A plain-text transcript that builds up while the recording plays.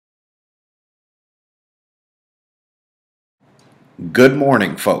Good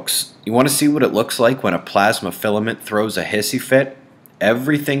morning, folks. You want to see what it looks like when a plasma filament throws a hissy fit?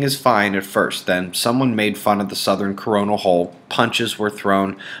 Everything is fine at first, then someone made fun of the southern coronal hole, punches were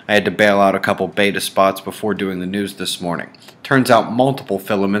thrown, I had to bail out a couple beta spots before doing the news this morning. Turns out multiple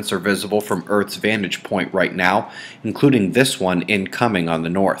filaments are visible from Earth's vantage point right now, including this one incoming on the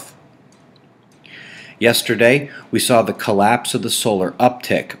north. Yesterday, we saw the collapse of the solar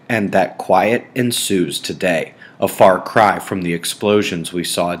uptick, and that quiet ensues today, a far cry from the explosions we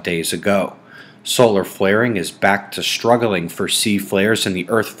saw days ago. Solar flaring is back to struggling for C flares in the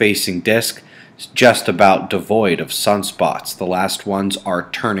Earth-facing disk, just about devoid of sunspots. The last ones are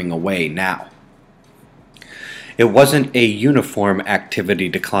turning away now. It wasn't a uniform activity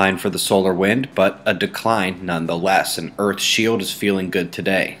decline for the solar wind, but a decline nonetheless, and Earth's shield is feeling good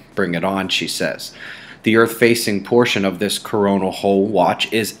today. Bring it on, she says. The Earth-facing portion of this coronal hole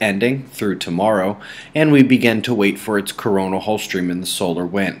watch is ending through tomorrow, and we begin to wait for its coronal hole stream in the solar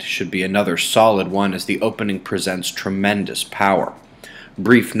wind. Should be another solid one as the opening presents tremendous power.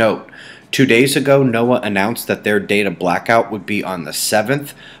 Brief note. 2 days ago, NOAA announced that their data blackout would be on the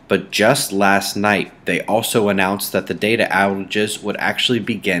 7th, but just last night, they also announced that the data outages would actually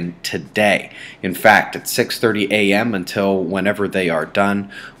begin today. In fact, at 6:30 a.m. until whenever they are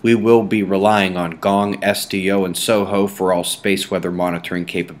done, we will be relying on Gong, SDO, and SOHO for all space weather monitoring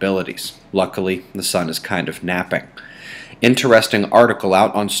capabilities. Luckily, the sun is kind of napping. Interesting article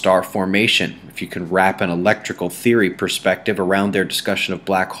out on star formation. If you can wrap an electrical theory perspective around their discussion of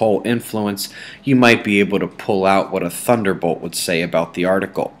black hole influence, you might be able to pull out what a thunderbolt would say about the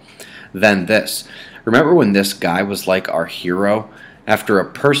article. Then this. Remember when this guy was like our hero? After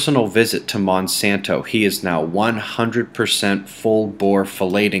a personal visit to Monsanto, he is now 100% full bore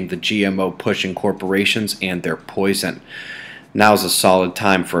filleting the GMO pushing corporations and their poison. Now's a solid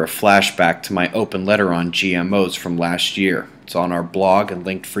time for a flashback to my open letter on GMOs from last year. It's on our blog and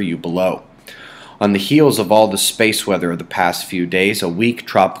linked for you below. On the heels of all the space weather of the past few days, a weak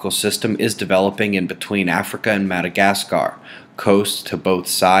tropical system is developing in between Africa and Madagascar, coasts to both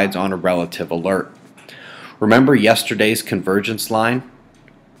sides on a relative alert. Remember yesterday's convergence line?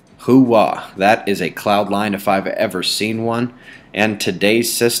 Hoo-wah, that is a cloud line if I've ever seen one. And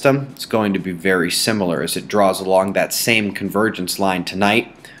today's system is going to be very similar as it draws along that same convergence line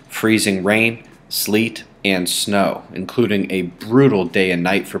tonight. Freezing rain, sleet, and snow, including a brutal day and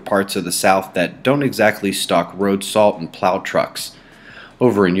night for parts of the south that don't exactly stock road salt and plow trucks.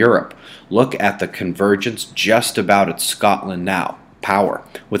 Over in Europe, look at the convergence just about at Scotland now. Power,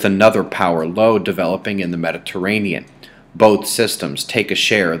 with another power low developing in the Mediterranean. Both systems take a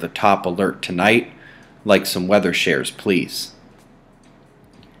share of the top alert tonight. Like some weather shares, please.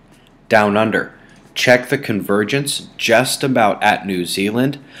 Down under, check the convergence just about at New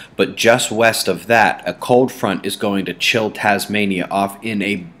Zealand, but just west of that, a cold front is going to chill Tasmania off in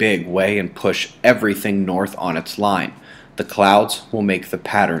a big way and push everything north on its line. The clouds will make the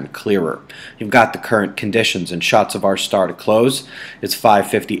pattern clearer. You've got the current conditions and shots of our star to close. It's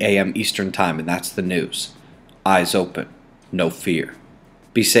 5:50 a.m. Eastern Time, and that's the news. Eyes open, no fear.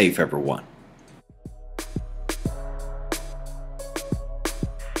 Be safe, everyone.